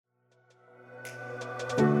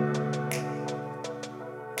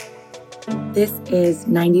This is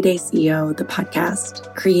 90 Day CEO, the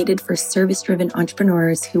podcast created for service-driven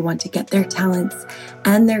entrepreneurs who want to get their talents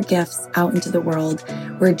and their gifts out into the world,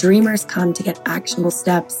 where dreamers come to get actionable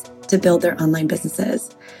steps to build their online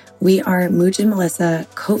businesses. We are Mooch and Melissa,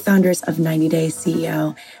 co-founders of 90 Day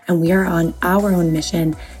CEO, and we are on our own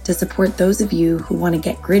mission to support those of you who want to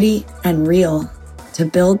get gritty and real to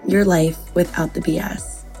build your life without the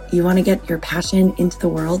BS. You want to get your passion into the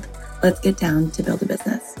world? Let's get down to build a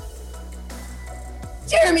business.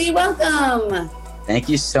 Jeremy, welcome. Thank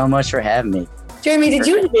you so much for having me. Jeremy, did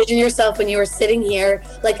you envision yourself when you were sitting here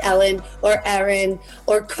like Ellen or Erin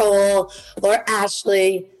or Cole or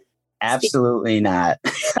Ashley? Absolutely not.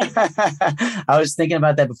 I was thinking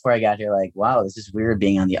about that before I got here. Like, wow, this is weird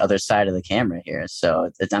being on the other side of the camera here. So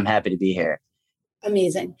I'm happy to be here.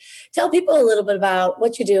 Amazing. Tell people a little bit about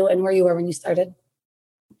what you do and where you were when you started.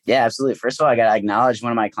 Yeah, absolutely. First of all, I got to acknowledge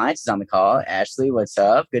one of my clients is on the call. Ashley, what's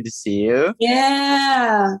up? Good to see you.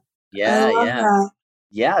 Yeah.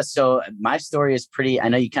 Yeah. So my story is I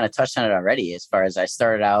know you kind of touched on it already, as far as I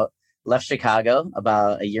started out, left Chicago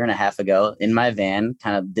about a year and a half ago in my van,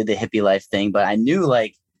 kind of did the hippie life thing, but I knew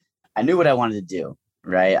what I wanted to do,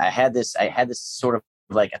 right? I had this sort of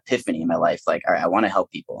like epiphany in my life. Like, all right, I want to help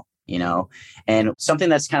people, and something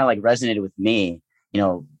that's kind of like resonated with me,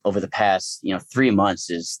 over the past, 3 months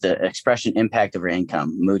is the expression impact over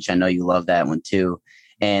income. Mooch, I know you love that one too.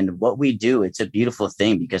 And what we do, it's a beautiful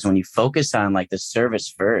thing because when you focus on like the service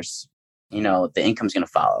first, the income's going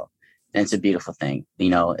to follow. And it's a beautiful thing.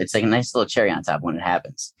 It's like a nice little cherry on top when it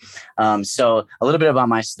happens. So a little bit about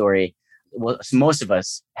my story. Well, most of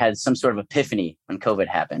us had some sort of epiphany when COVID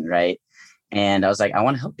happened, right? And I was like, I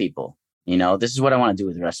want to help people. This is what I want to do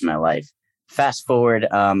with the rest of my life. Fast forward,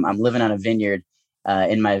 I'm living on a vineyard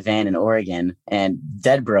in my van in Oregon, and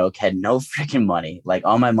dead broke, had no freaking money. Like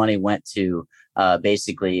all my money went to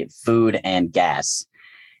basically food and gas.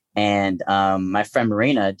 And my friend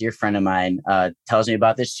Marina, a dear friend of mine, tells me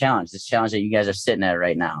about this challenge that you guys are sitting at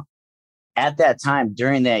right now. At that time,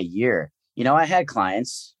 during that year, I had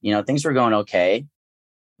clients, things were going okay,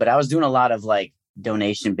 but I was doing a lot of like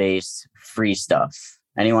donation-based free stuff.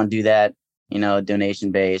 Anyone do that?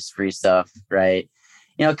 Donation-based free stuff, right?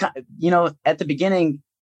 At the beginning,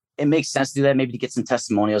 it makes sense to do that, maybe to get some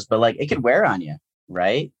testimonials, but like it could wear on you,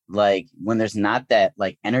 right? Like when there's not that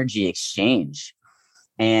like energy exchange.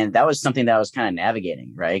 And that was something that I was kind of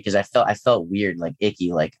navigating, right? Because I felt weird, like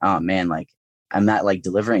icky, like, oh man, like I'm not like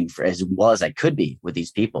delivering for as well as I could be with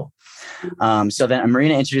these people. So then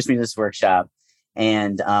Marina introduced me to this workshop.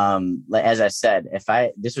 And as I said,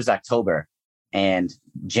 this was October and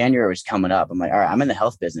January was coming up. I'm like, all right, I'm in the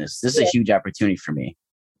health business. This is a huge opportunity for me.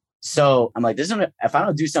 So I'm like, if I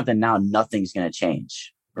don't do something now, nothing's going to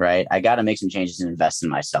change, right? I got to make some changes and invest in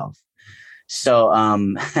myself. So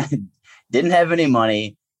didn't have any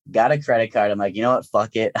money, got a credit card. I'm like, you know what?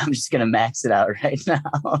 Fuck it. I'm just going to max it out right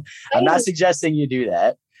now. I'm not suggesting you do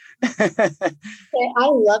that. I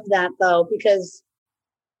love that though, because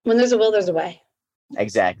when there's a will, there's a way.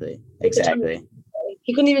 Exactly.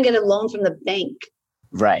 You couldn't even get a loan from the bank.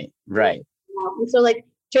 Right. And so like,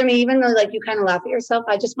 Jeremy, even though like you kind of laugh at yourself,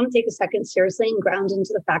 I just want to take a second seriously and ground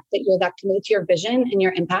into the fact that you're that committed to your vision and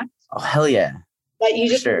your impact. Oh, hell yeah. That you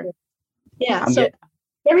just, sure. Yeah.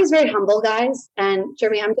 Jeremy's very humble, guys. And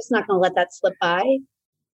Jeremy, I'm just not going to let that slip by.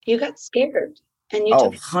 You got scared and you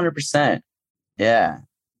took 100%. Yeah.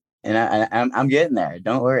 And I'm getting there.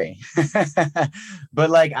 Don't worry. But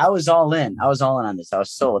like, I was all in on this. I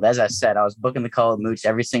was sold. As I said, I was booking the call with Mooch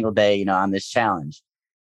every single day, on this challenge.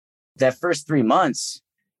 That first 3 months,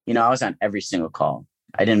 I was on every single call.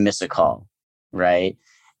 I didn't miss a call. Right.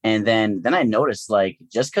 And then I noticed, like,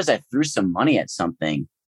 just because I threw some money at something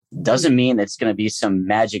doesn't mean it's going to be some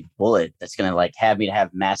magic bullet that's going to like have me to have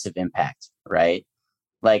massive impact. Right.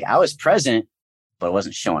 Like I was present, but I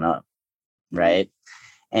wasn't showing up. Right.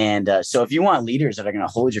 And so if you want leaders that are going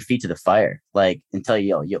to hold your feet to the fire, like and tell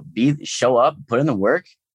you, show up, put in the work,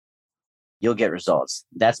 you'll get results.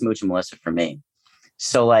 That's Mooch and Melissa for me.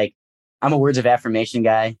 So like, I'm a words of affirmation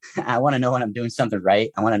guy. I want to know when I'm doing something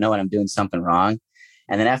right. I want to know when I'm doing something wrong.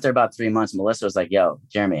 And then after about 3 months, Melissa was like, yo,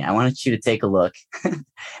 Jeremy, I wanted you to take a look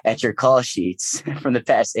at your call sheets from the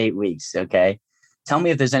past 8 weeks. Okay. Tell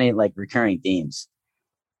me if there's any like recurring themes.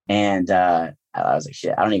 And I was like,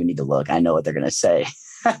 shit, I don't even need to look. I know what they're going to say.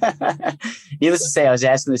 Needless to say, I was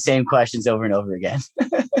asking the same questions over and over again.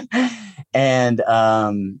 And,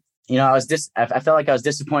 I felt like I was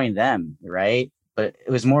disappointing them. Right. But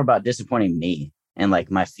it was more about disappointing me and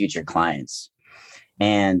like my future clients.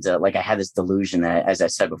 And like I had this delusion that, as I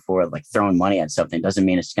said before, like throwing money at something doesn't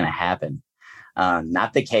mean it's going to happen.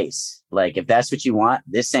 Not the case. Like if that's what you want,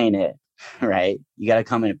 this ain't it. right? You got to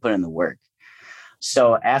come in and put in the work.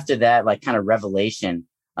 So after that, like kind of revelation,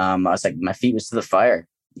 I was like, my feet was to the fire,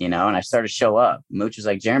 and I started to show up. Mooch was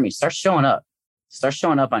like, Jeremy, start showing up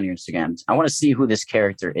on your Instagram. I want to see who this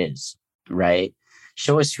character is, right?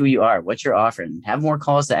 Show us who you are, what you're offering, have more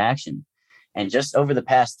calls to action. And just over the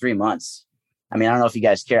past 3 months, I mean, I don't know if you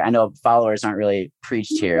guys care. I know followers aren't really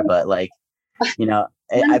preached here, but like,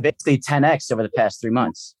 I basically 10X over the past 3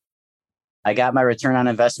 months. I got my return on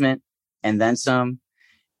investment and then some.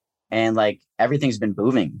 And like everything's been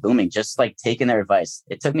booming, just like taking their advice.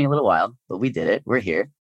 It took me a little while, but we did it. We're here.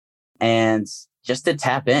 And just to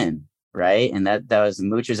tap in, right? And that was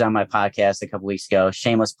Mooch was on my podcast a couple weeks ago.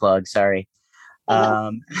 Shameless plug, sorry.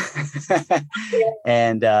 And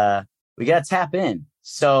we got to tap in.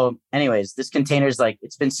 So anyways, this container is like,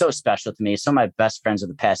 it's been so special to me. Some of my best friends of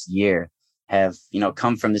the past year have,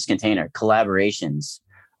 come from this container, collaborations,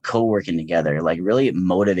 co-working together, like really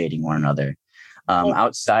motivating one another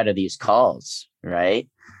outside of these calls, right?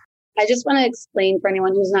 I just want to explain for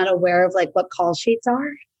anyone who's not aware of like what call sheets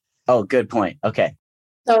are. Oh, good point. Okay.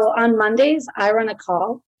 So on Mondays, I run a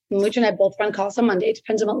call. Mooch and I both run calls on Monday. It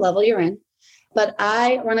depends on what level you're in. But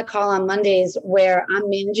I run a call on Mondays where I'm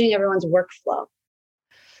managing everyone's workflow,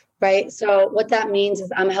 right? So what that means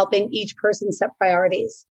is I'm helping each person set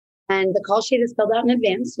priorities. And the call sheet is filled out in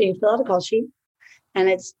advance. So you fill out a call sheet and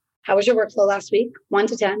it's, how was your workflow last week? 1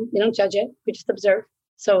 to 10. We don't judge it. We just observe.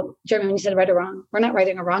 So Jeremy, when you said right or wrong, we're not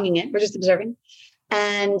righting or wronging it. We're just observing.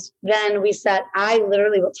 And then I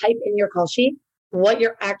literally will type in your call sheet what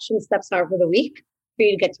your action steps are for the week for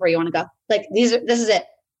you to get to where you want to go. Like this is it.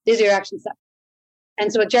 These are your action steps.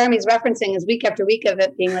 And so what Jeremy's referencing is week after week of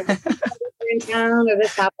it being like, in town or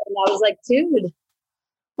this happened. I was like, dude,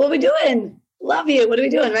 what are we doing? Love you. What are we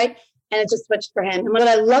doing? Right. And it just switched for him. And what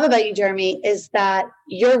I love about you, Jeremy, is that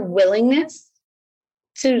your willingness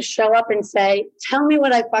to show up and say, tell me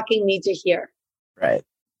what I fucking need to hear. Right.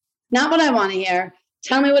 Not what I want to hear.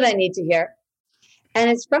 Tell me what I need to hear. And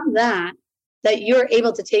it's from that you're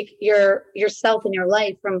able to take yourself and your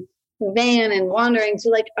life from van and wandering to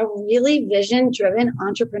like a really vision-driven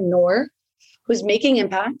entrepreneur who's making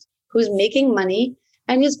impact, who's making money,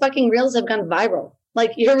 and whose fucking reels have gone viral.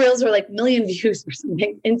 Like your reels are like 1 million views or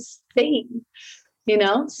something insane,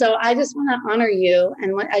 So I just want to honor you.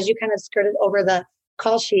 And as you kind of skirted over the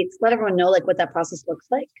call sheets, let everyone know like what that process looks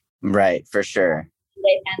like. Right, for sure.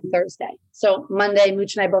 Monday and Thursday. So Monday,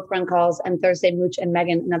 Mooch and I both run calls, and Thursday, Mooch and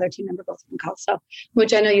Megan, another team member, both run calls. So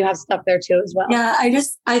Mooch, I know you have stuff there too as well. Yeah,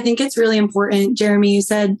 I think it's really important. Jeremy, you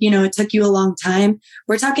said, it took you a long time.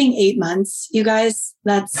 We're talking 8 months, you guys.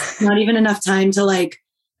 That's not even enough time to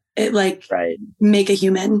right. Make a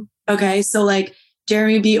human. Okay. So like,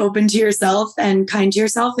 Jeremy, be open to yourself and kind to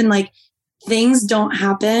yourself, and like things don't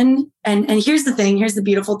happen. And here's the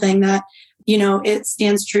beautiful thing that, it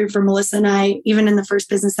stands true for Melissa and I, even in the first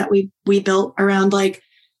business that we built around like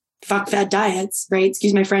fuck fad diets, right?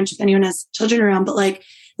 Excuse my French if anyone has children around, but like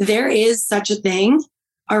there is such a thing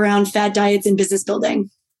around fad diets and business building.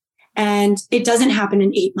 And it doesn't happen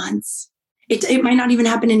in 8 months. It might not even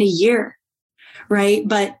happen in a year, right?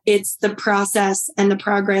 But it's the process and the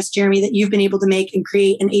progress, Jeremy, that you've been able to make and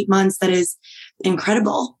create in 8 months that is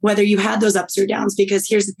incredible, whether you had those ups or downs, because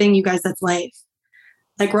here's the thing, you guys, that's life.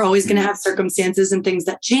 Like we're always going to have circumstances and things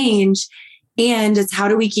that change. And it's how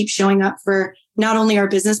do we keep showing up for not only our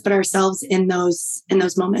business, but ourselves in those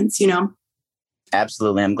moments,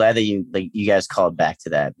 Absolutely. I'm glad that you guys called back to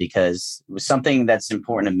that, because something that's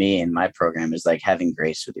important to me in my program is like having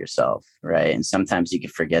grace with yourself. Right. And sometimes you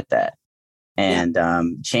can forget that. And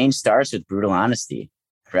change starts with brutal honesty.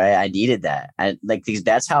 Right. I needed that. Because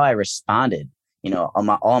that's how I responded,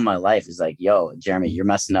 all my life is like, yo, Jeremy, you're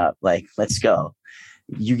messing up. Like, let's go.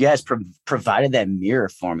 You guys provided that mirror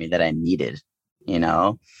for me that I needed, and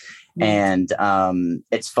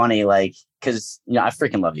it's funny, like, because, I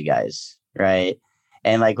freaking love you guys. Right.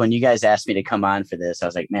 And like, when you guys asked me to come on for this, I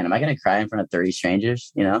was like, man, am I going to cry in front of 30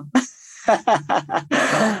 strangers, but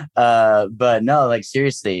no, like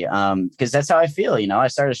seriously, because that's how I feel, I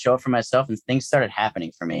started to show up for myself and things started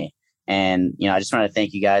happening for me. And, I just want to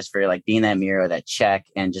thank you guys for like being that mirror, that check,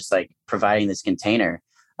 and just like providing this container.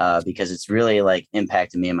 Because it's really like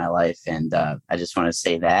impacted me in my life. And I just want to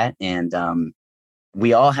say that. And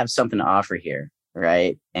we all have something to offer here.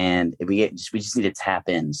 Right. And we just need to tap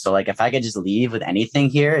in. So like, if I could just leave with anything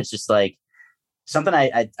here, it's just like something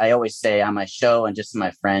I always say on my show and just to my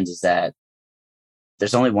friends is that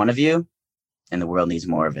there's only one of you and the world needs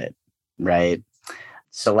more of it. Right.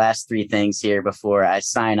 So last 3 things here before I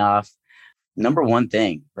sign off. Number one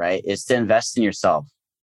thing, right, is to invest in yourself.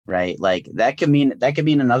 right? Like that could mean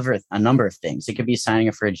a number of things. It could be signing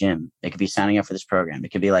up for a gym. It could be signing up for this program.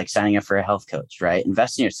 It could be like signing up for a health coach, right?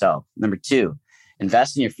 Invest in yourself. Number two,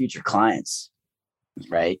 invest in your future clients,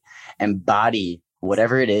 right? Embody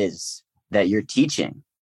whatever it is that you're teaching,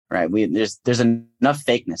 right? There's enough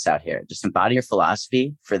fakeness out here. Just embody your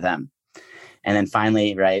philosophy for them. And then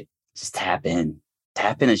finally, right, just tap in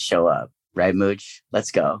and show up, right, Mooch?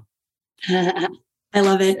 Let's go. I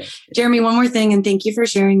love it. Jeremy, one more thing, and thank you for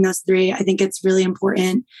sharing those three. I think it's really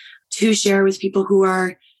important to share with people who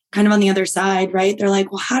are kind of on the other side, right? They're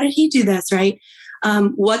like, well, how did he do this, right?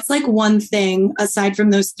 What's like one thing aside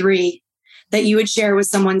from those three that you would share with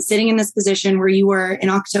someone sitting in this position where you were in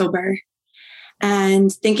October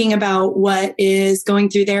and thinking about what is going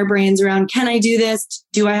through their brains around, can I do this?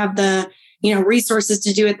 Do I have the, resources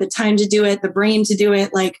to do it, the time to do it, the brain to do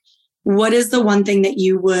it? Like, what is the one thing that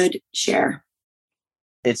you would share?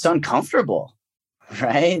 It's uncomfortable,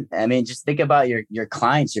 right? I mean, just think about your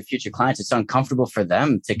clients, your future clients. It's uncomfortable for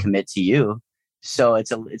them to commit to you. So it's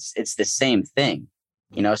the same thing,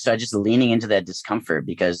 so just leaning into that discomfort,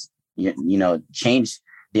 because, change,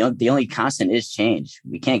 the only constant is change.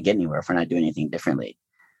 We can't get anywhere if we're not doing anything differently.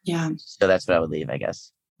 Yeah. So that's what I would leave, I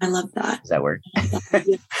guess. I love that. Does that work?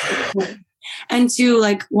 And two,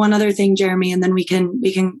 like one other thing, Jeremy, and then we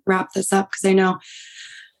can wrap this up, because I know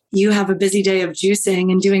you have a busy day of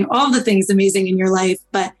juicing and doing all the things amazing in your life.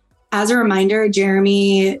 But as a reminder,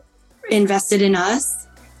 Jeremy invested in us,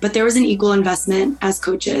 but there was an equal investment as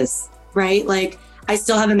coaches, right? Like I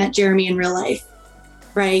still haven't met Jeremy in real life,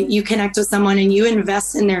 right? You connect with someone and you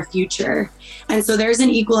invest in their future. And so there's an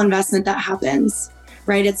equal investment that happens,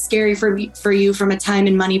 right? It's scary for you from a time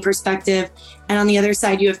and money perspective. And on the other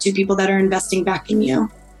side, you have two people that are investing back in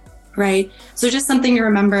you. Right. So just something to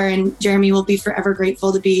remember, and Jeremy will be forever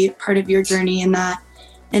grateful to be part of your journey in that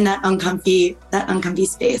uncomfy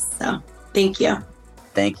space. So thank you.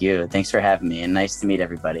 Thank you. Thanks for having me, and nice to meet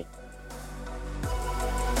everybody.